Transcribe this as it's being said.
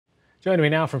Joining me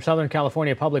now from Southern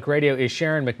California Public Radio is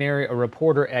Sharon McNary, a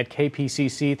reporter at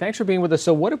KPCC. Thanks for being with us.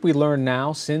 So what have we learned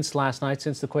now since last night,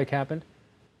 since the quake happened?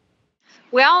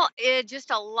 Well,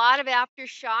 just a lot of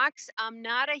aftershocks.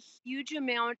 Not a huge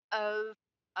amount of,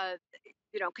 uh,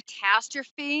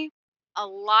 catastrophe. A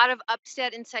lot of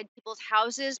upset inside people's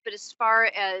houses, but as far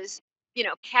as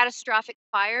catastrophic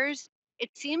fires, it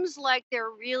seems like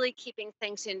they're really keeping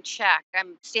things in check.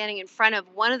 I'm standing in front of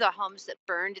one of the homes that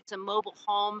burned. It's a mobile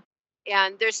home,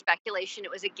 and there's speculation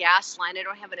it was a gas line. I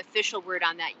don't have an official word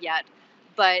on that yet,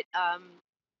 but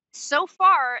so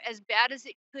far, as bad as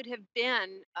it could have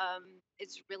been,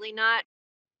 it's really not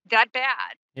that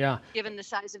bad Yeah. given the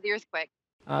size of the earthquake.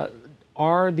 Uh,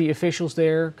 are the officials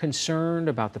there concerned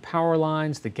about the power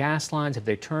lines, the gas lines? Have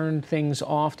they turned things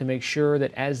off to make sure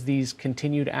that as these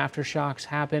continued aftershocks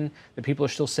happen, that people are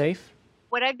still safe?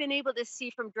 What I've been able to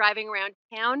see from driving around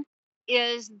town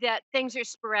is that things are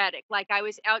sporadic. Like I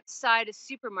was outside a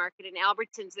supermarket in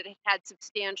Albertsons that had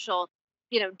substantial,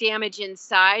 damage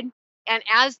inside. And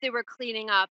as they were cleaning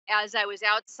up, as I was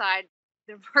outside,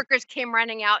 the workers came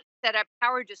running out, said our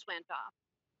power just went off.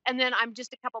 And then I'm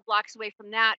just a couple blocks away from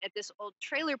that at this old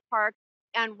trailer park.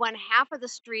 And one half of the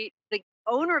street, the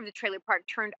owner of the trailer park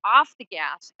turned off the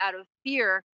gas out of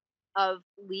fear of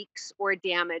leaks or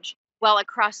damage. While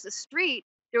across the street,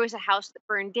 there was a house that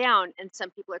burned down, and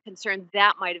some people are concerned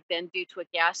that might have been due to a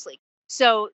gas leak.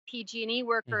 So PG&E Hmm.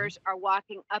 workers are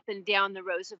walking up and down the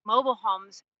rows of mobile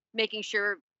homes, making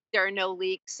sure there are no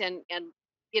leaks. And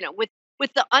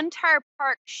with the entire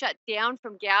park shut down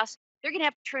from gas, they're going to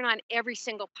have to turn on every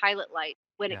single pilot light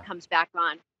when it Yeah. comes back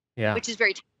on, Yeah. which is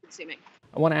very time consuming.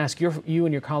 I want to ask you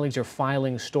and your colleagues are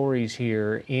filing stories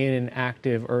here in an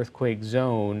active earthquake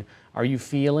zone. Are you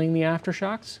feeling the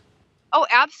aftershocks? Oh,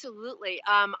 absolutely.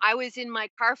 I was in my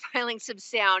car filing some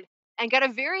sound and got a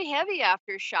very heavy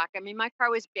aftershock. I mean, my car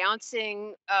was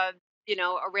bouncing,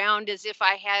 around as if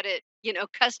I had it,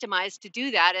 customized to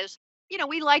do that. As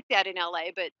we like that in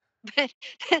LA, but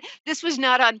this was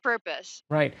not on purpose.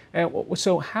 Right. And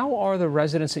so, how are the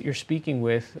residents that you're speaking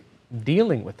with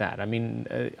dealing with that? I mean,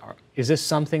 is this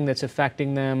something that's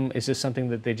affecting them? Is this something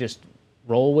that they just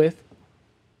roll with?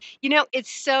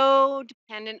 It's so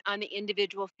dependent on the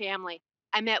individual family.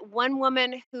 I met one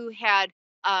woman who had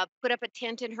put up a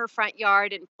tent in her front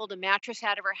yard and pulled a mattress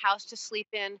out of her house to sleep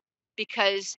in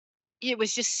because it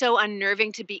was just so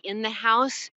unnerving to be in the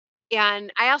house.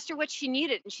 And I asked her what she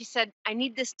needed, and she said, I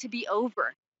need this to be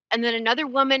over. And then another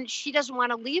woman, she doesn't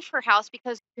want to leave her house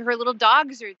because her little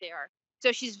dogs are there.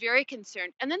 So she's very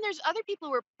concerned. And then there's other people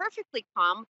who are perfectly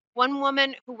calm. One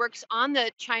woman who works on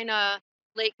the China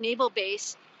Lake Naval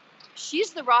Base,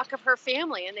 she's the rock of her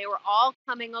family, and they were all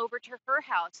coming over to her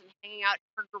house and hanging out in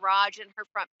her garage and her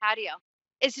front patio.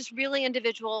 It's just really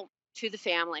individual to the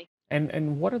family.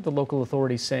 And what are the local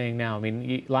authorities saying now? I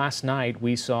mean, last night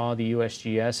we saw the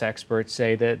USGS experts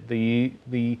say that the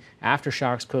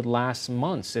aftershocks could last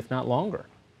months, if not longer.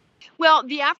 Well,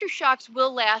 the aftershocks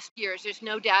will last years. There's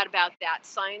no doubt about that.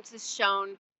 Science has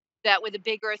shown that with a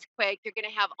big earthquake, you're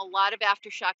going to have a lot of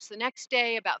aftershocks the next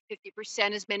day, about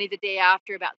 50% as many the day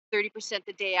after, about 30%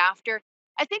 the day after.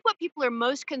 I think what people are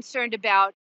most concerned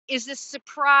about is this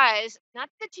surprise, not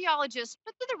to the geologists,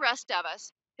 but to the rest of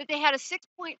us, that they had a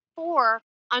 6.4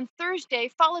 on Thursday,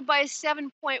 followed by a 7.1,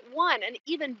 an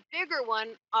even bigger one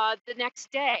the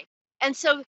next day. And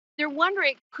so they're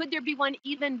wondering, could there be one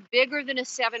even bigger than a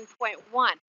 7.1?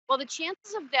 Well, the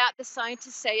chances of that, the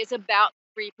scientists say, is about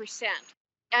 3%.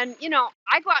 And,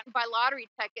 I go out and buy lottery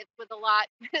tickets with a lot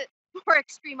more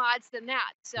extreme odds than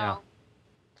that. Yeah.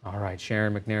 So All right.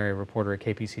 Sharon McNary, reporter at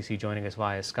KPCC, joining us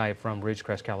via Skype from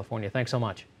Ridgecrest, California. Thanks so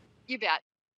much. you bet.